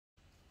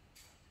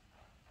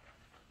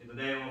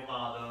the name of the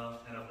Father,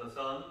 and of the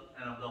Son,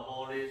 and of the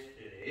Holy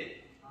Spirit.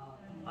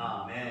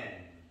 Amen.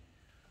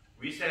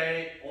 We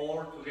say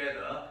all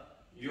together,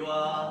 you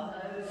are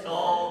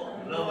so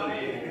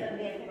lovely.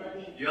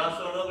 You are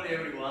so lovely,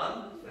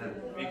 everyone.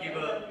 And we give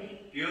a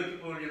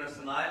beautiful,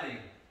 smiling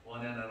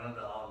one and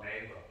another, our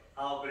neighbor.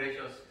 How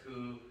gracious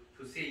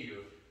to see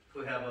you,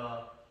 to have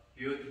a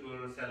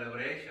beautiful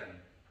celebration,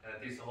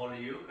 this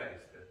Holy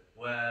Eucharist,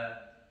 where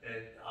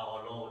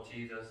our Lord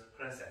Jesus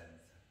present.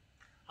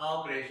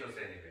 How gracious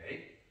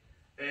anyway.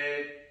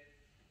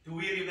 Do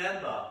we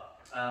remember,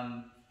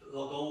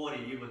 don't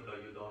worry even though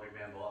you don't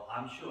remember,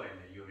 I'm sure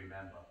you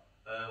remember.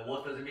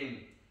 What does it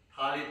mean?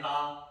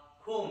 Talita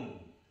cum.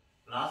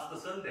 Last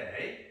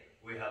Sunday,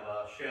 we have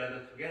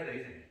shared together,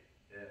 isn't it?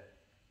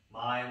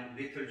 My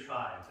little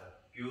child,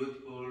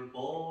 beautiful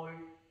boy,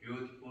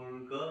 beautiful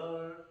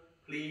girl,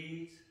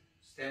 please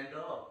stand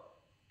up,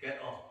 get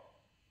up,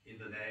 in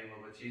the name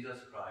of Jesus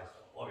Christ,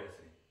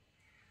 obviously.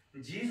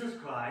 Jesus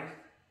Christ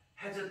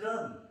has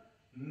done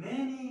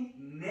many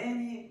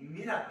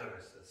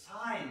miracles,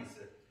 signs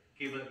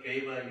gave to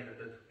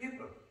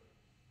people.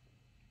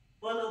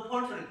 But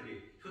unfortunately,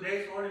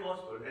 today's Holy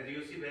Gospel, as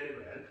you see very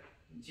well,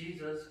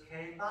 Jesus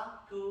came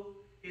back to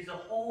his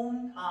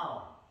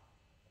hometown.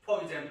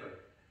 For example,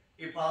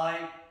 if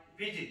I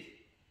visit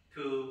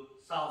to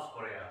South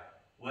Korea,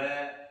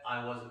 where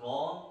I was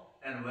born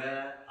and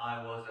where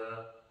I was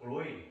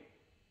growing,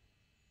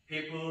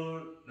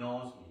 people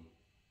knows me,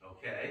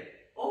 okay?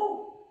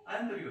 Oh,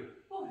 Andrew,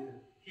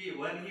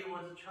 when he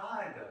was a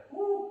child,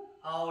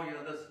 how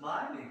the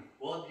smiling,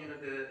 what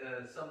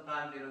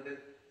sometimes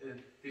the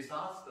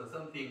disaster,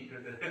 something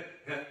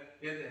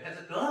it has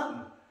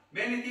done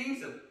many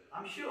things.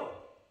 I'm sure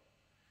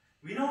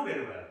we know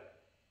very well.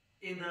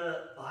 In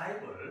the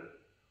Bible,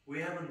 we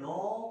have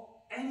no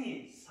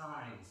any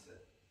signs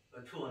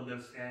to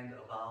understand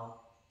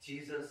about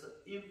Jesus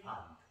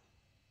infant,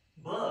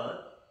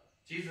 but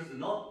Jesus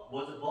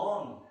was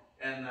born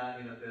and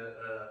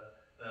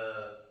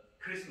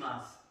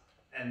Christmas,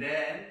 and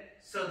then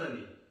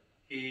suddenly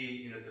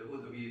he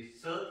would be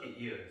 30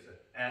 years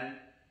and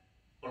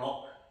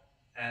block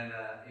and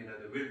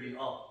will be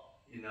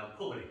up in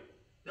public.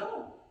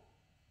 No,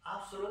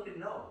 absolutely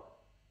no.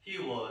 He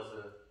was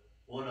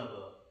one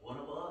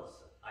of us.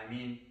 I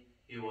mean,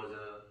 he was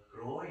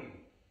growing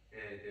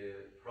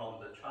from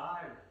the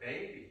child,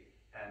 baby,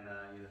 and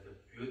the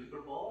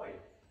beautiful boy,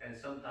 and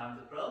sometimes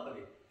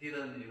probably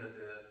didn't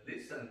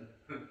listen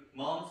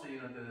mom's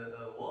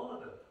the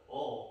word,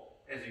 or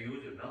as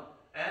usual, no,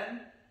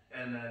 and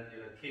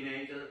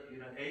teenager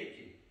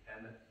age,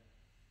 and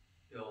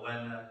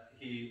when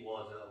he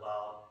was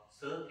about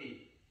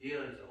 30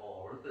 years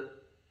old,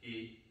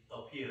 he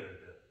appeared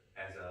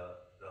as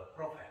the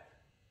prophet,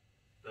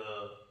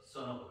 the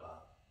Son of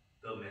God,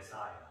 the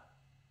Messiah.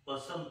 But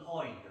some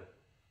point,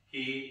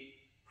 he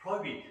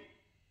prohibited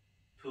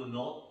to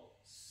not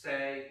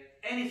say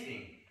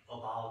anything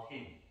about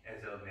him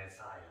as a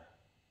Messiah,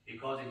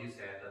 because he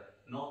said,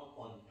 not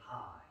on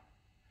time.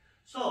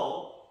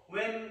 So,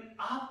 when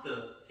after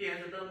he has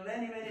done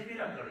many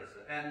miracles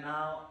and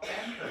now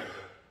entered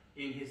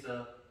in his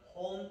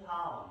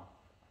hometown,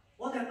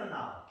 what happened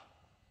now?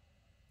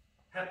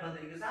 Happened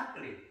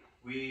exactly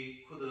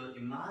we could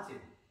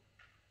imagine.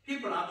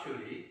 People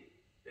actually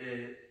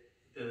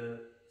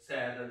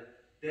said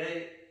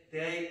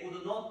they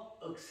would not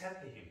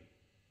accept him.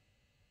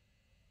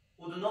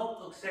 Would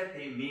not accept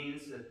him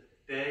means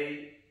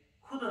they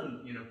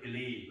couldn't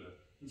believe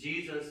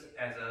Jesus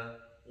as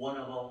one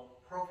of a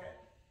prophet,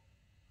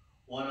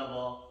 one of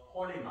a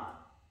holy man,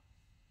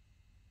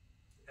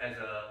 as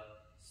a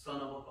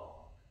Son of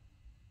God.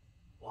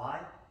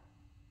 Why?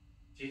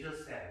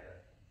 Jesus said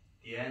at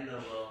the end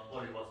of the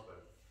Holy Gospel,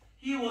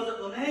 he was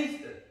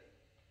amazed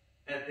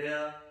at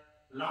their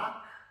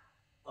lack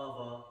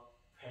of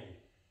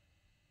faith.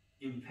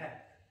 In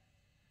fact,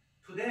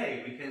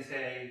 today we can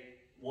say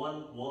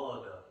one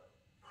word,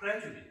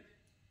 prejudice.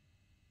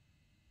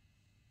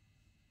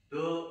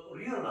 The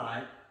real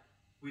life,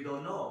 we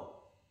don't know.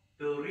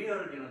 The real,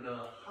 the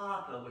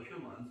heart of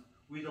humans,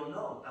 we don't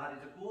know that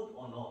is good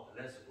or not,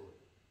 less good.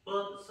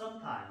 But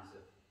sometimes,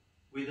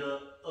 with the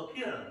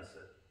appearance,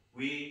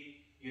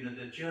 we,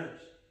 the judge,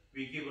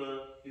 we give,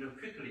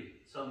 quickly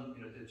some,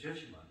 the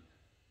judgment.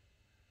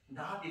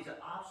 That is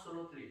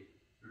absolutely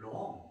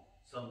wrong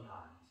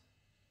sometimes.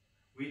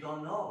 We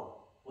don't know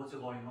what's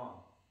going on.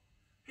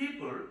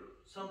 People,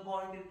 some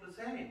point is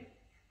the same.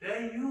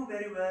 They knew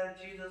very well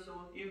Jesus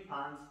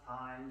infant's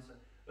times,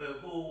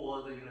 who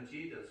was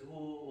Jesus,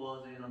 who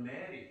was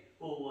Mary,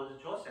 who was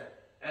Joseph,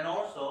 and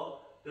also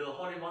the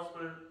Holy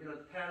Gospel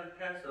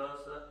tells us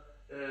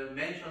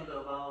mentioned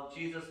about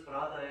Jesus'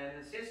 brother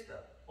and sister.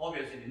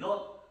 Obviously,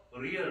 not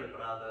real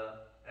brother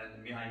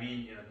and I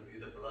mean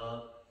with the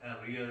blood and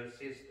real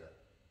sister.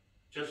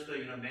 Just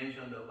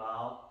mentioned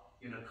about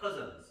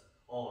cousins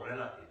or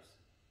relatives.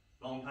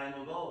 Long time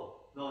ago,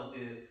 no,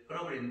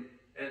 probably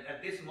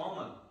at this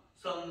moment,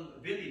 some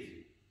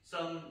village,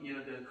 some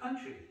the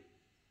country,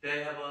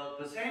 they have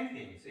the same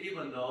things,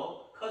 even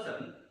though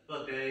cousin,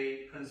 but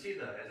they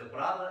consider as a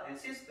brother and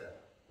sister.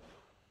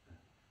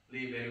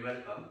 Really very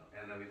welcome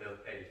and with the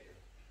faith.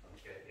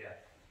 Okay, yeah.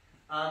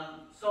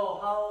 So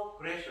how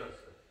gracious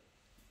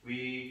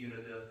we,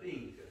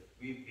 think,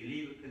 we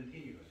believe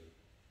continually.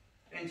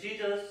 And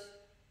Jesus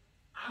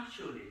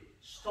actually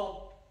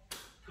stopped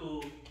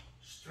to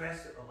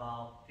stress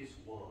about this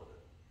word,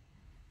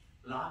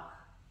 lack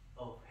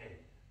of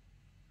faith.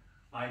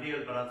 My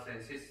dear brothers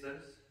and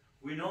sisters,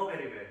 we know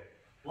very well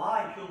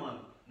why human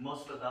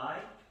must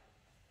die.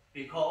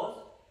 Because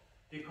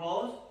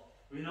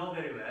we know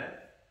very well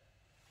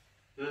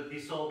the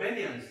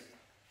disobedience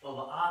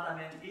of Adam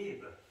and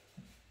Eve,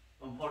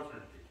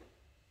 unfortunately.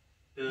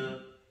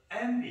 The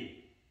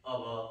envy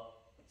of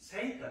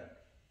Satan,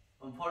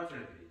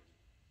 unfortunately.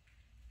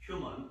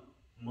 Human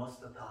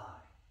must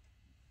die.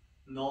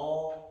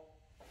 No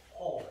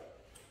hope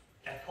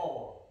at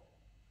all.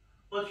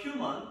 But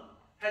human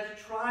has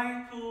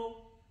tried to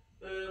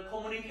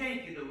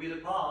communicate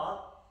with God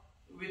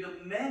with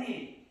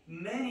many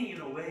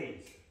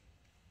ways.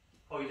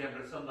 For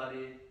example,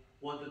 somebody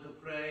wanted to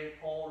pray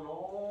for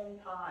long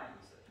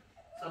times.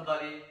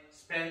 Somebody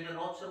spent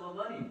lots of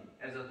money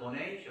as a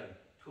donation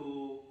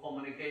to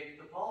communicate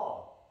with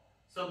God.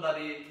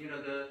 Somebody,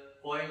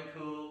 going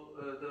to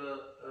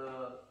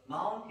the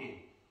mountain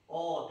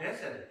or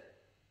desert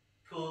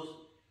to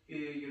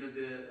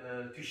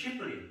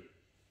discipline,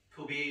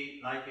 to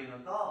be like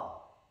God.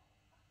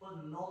 But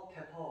not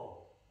at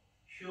all.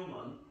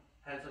 Human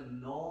has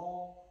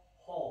no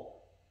hope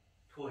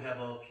to have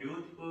a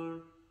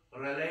beautiful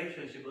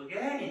relationship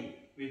again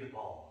with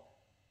God.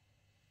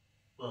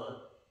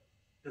 But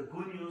the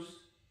good news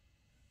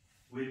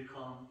will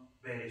come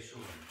very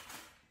soon.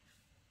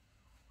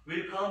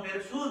 Will come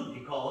very soon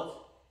because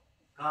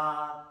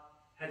God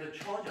has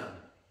chosen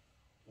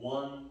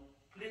one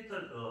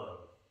little girl,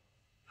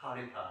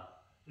 Tarita,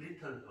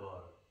 little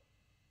girl.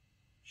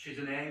 His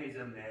name is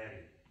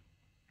Mary,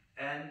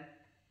 and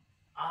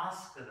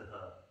asked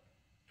her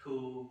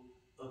to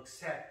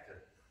accept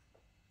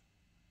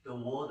the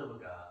word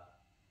of God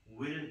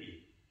will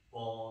be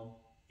born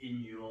in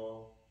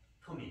your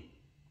tummy.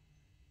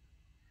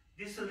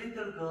 This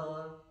little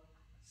girl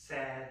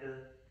said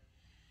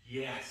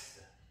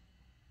yes,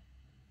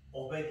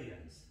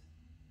 obedience.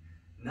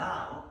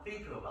 Now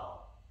think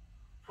about,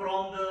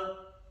 from the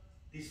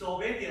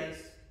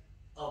disobedience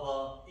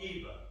of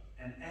Eve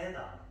and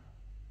Adam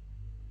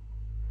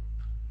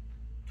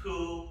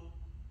to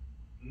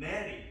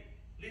Mary,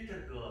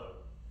 little girl,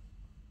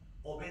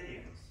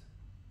 obedience.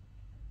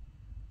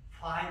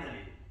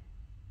 Finally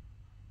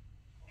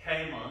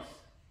came us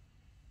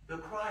the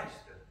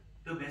Christ,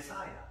 the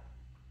Messiah,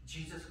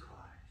 Jesus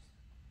Christ.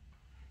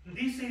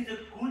 This is the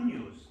good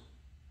news.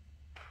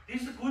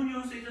 This good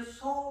news is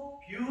so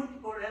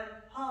beautiful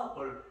and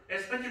powerful,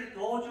 especially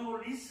those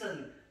who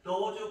listen,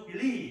 those who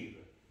believe.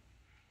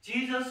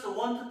 Jesus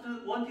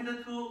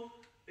wanted to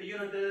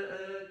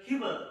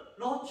give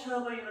lots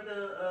of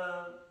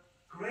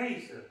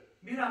grace,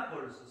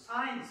 miracles,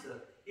 signs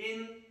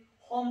in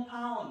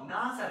hometown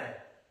Nazareth,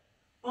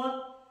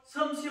 but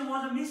something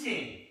was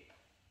missing: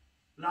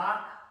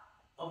 lack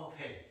of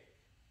faith.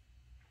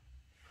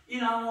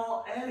 In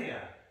our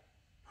area,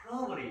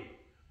 probably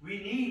we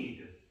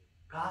need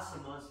God's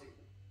mercy,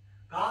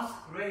 God's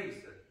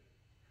grace,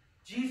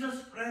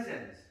 Jesus'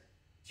 presence,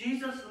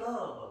 Jesus'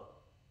 love.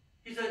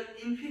 It's an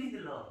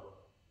infinite love.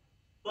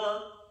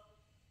 But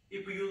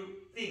if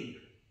you think,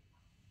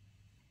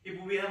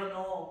 if we have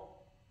no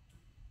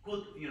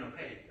good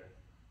faith,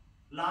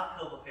 lack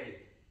of faith,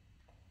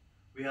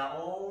 we are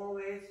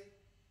always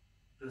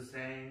the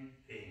same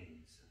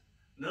things.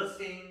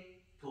 Nothing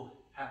to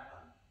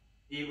happen,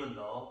 even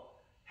though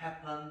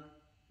happened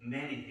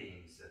many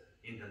things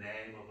in the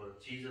name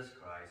of Jesus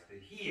Christ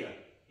here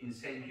in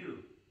St.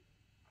 Hugh,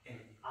 in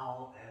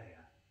our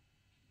area.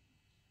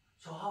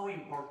 So how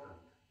important?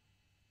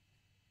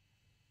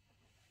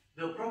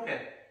 The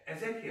prophet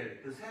Ezekiel,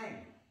 the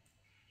same.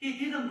 He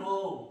didn't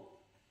go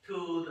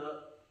to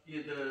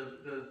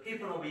the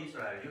people of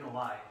Israel. You know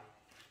why?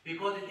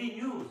 Because he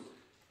knew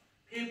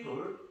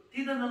people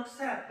didn't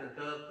accept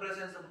the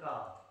presence of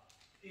God.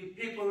 The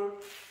people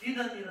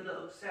didn't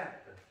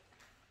accept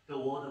the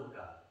word of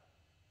God.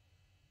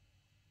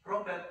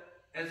 Prophet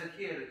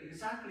Ezekiel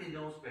exactly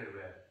knows very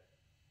well.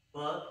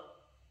 But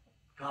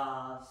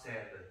God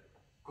said,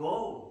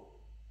 go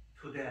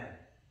to them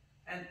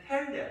and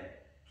tell them,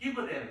 give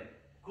them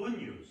good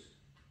news.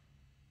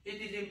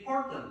 It is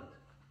important,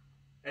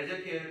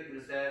 Ezekiel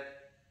said,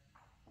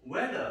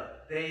 whether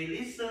they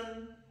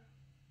listen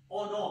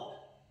or not.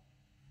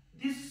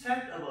 This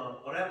set of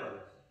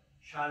rebels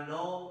shall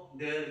know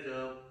there is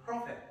a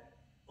prophet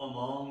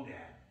among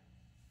them.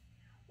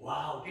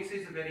 Wow, this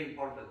is very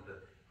important.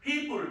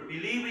 People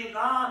believe in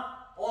God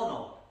or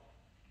not.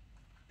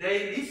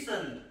 They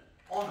listen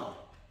or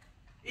not.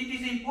 It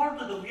is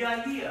important that we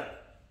are here.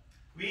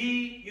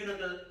 We,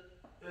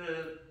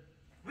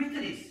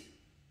 witness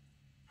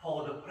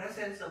for the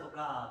presence of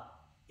God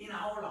in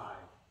our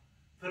life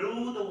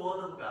through the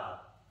Word of God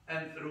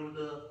and through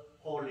the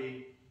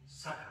Holy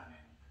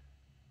Sacrament.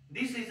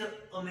 This is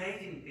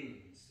amazing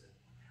things.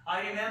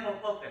 I remember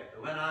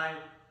perfect when I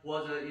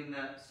was in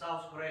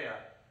South Korea.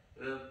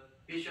 The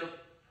bishop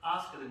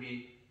asked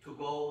me to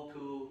go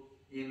to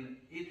in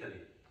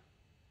Italy.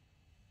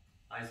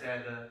 I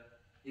said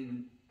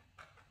in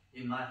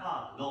my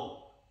heart,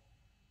 no.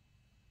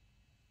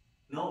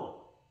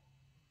 No.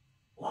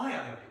 Why I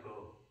have to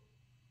go?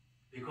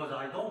 Because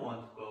I don't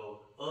want to go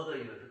other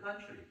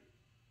country.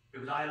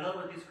 Because I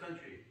love this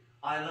country.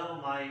 I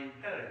love my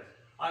parents.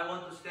 I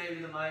want to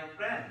stay with my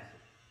friends.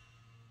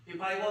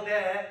 If I go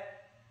there,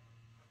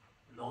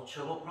 lots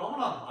of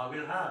problem I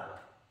will have.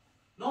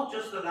 Not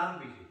just the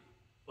language,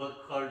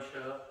 but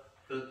culture,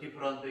 the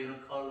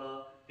different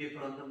color,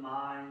 different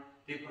mind,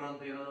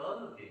 different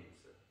other things.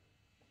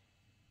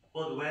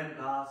 But when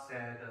God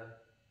said,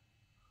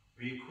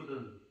 we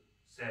couldn't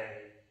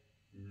say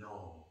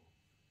no.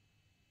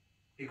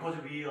 Because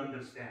we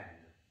understand.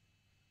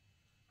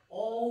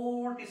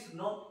 All these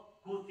not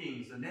good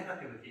things,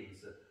 negative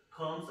things,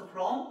 comes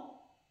from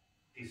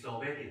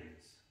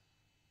disobedience.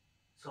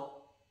 So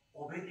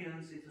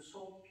obedience is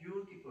so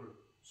beautiful,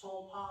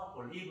 so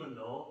powerful, even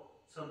though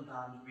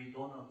sometimes we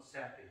don't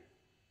accept it.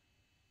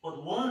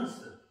 But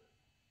once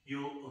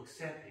you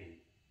accept it,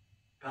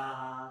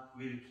 God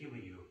will give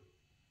you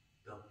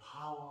the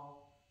power,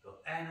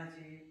 the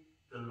energy,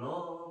 the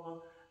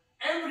love,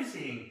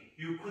 everything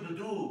you could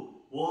do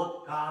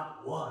what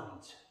God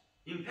wants.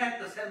 In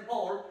fact, St.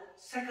 Paul,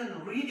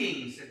 second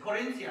readings,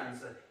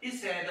 Corinthians, he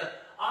said,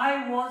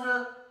 I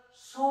was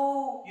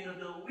so,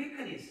 the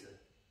weakness.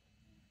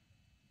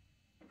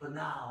 But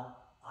now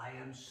I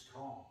am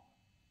strong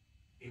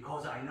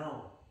because I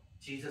know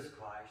Jesus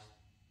Christ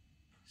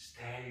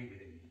stay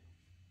with me.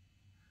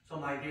 So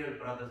my dear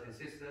brothers and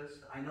sisters,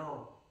 I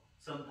know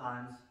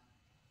sometimes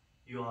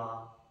you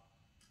are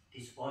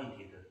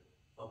disappointed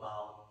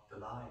about the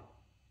life,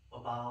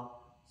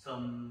 about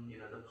some,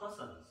 the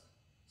persons,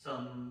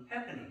 some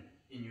happening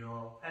in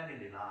your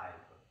family life.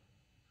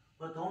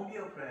 But don't be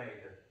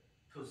afraid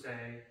to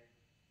say,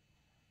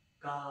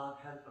 God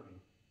help me.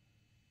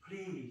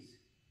 Please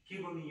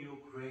give me your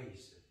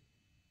grace.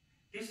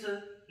 This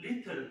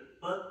little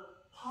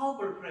but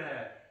powerful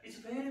prayer is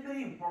very,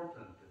 very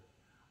important.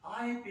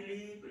 I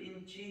believe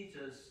in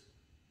Jesus.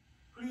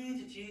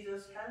 Please,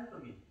 Jesus,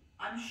 help me.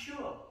 I'm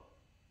sure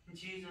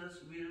Jesus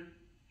will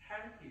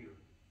help you.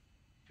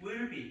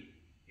 Will be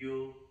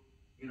you,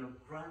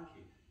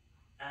 granted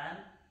and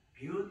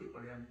beautiful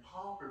and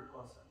powerful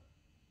person.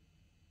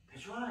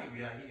 That's why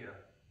we are here.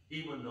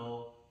 Even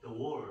though the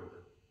world,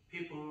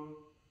 people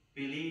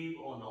believe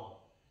or not,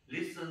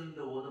 listen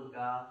the word of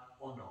God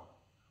or not,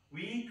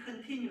 we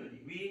continue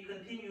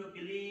to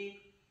believe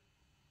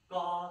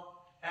God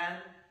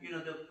and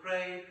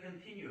pray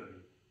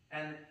continually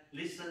and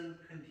listen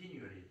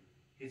continually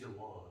His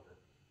word,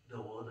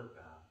 the word of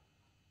God.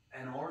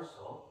 And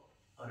also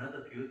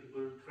another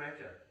beautiful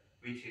treasure,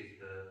 which is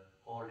the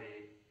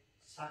Holy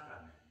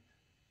Sacrament.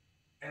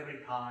 Every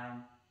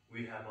time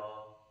we have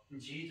a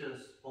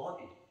Jesus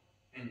body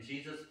and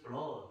Jesus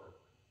blood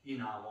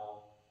in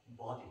our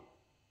body.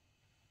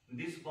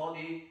 This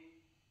body,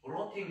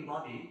 rotting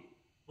body,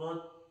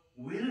 but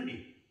will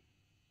be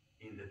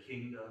in the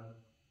kingdom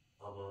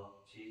of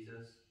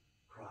Jesus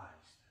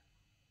Christ.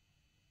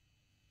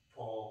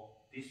 For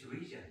this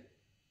reason,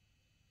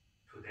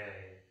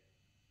 today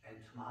and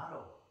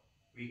tomorrow,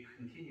 we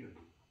continue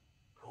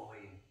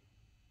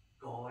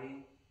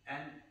going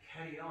and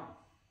carry on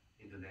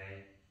in the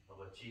name of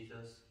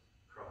Jesus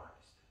Christ.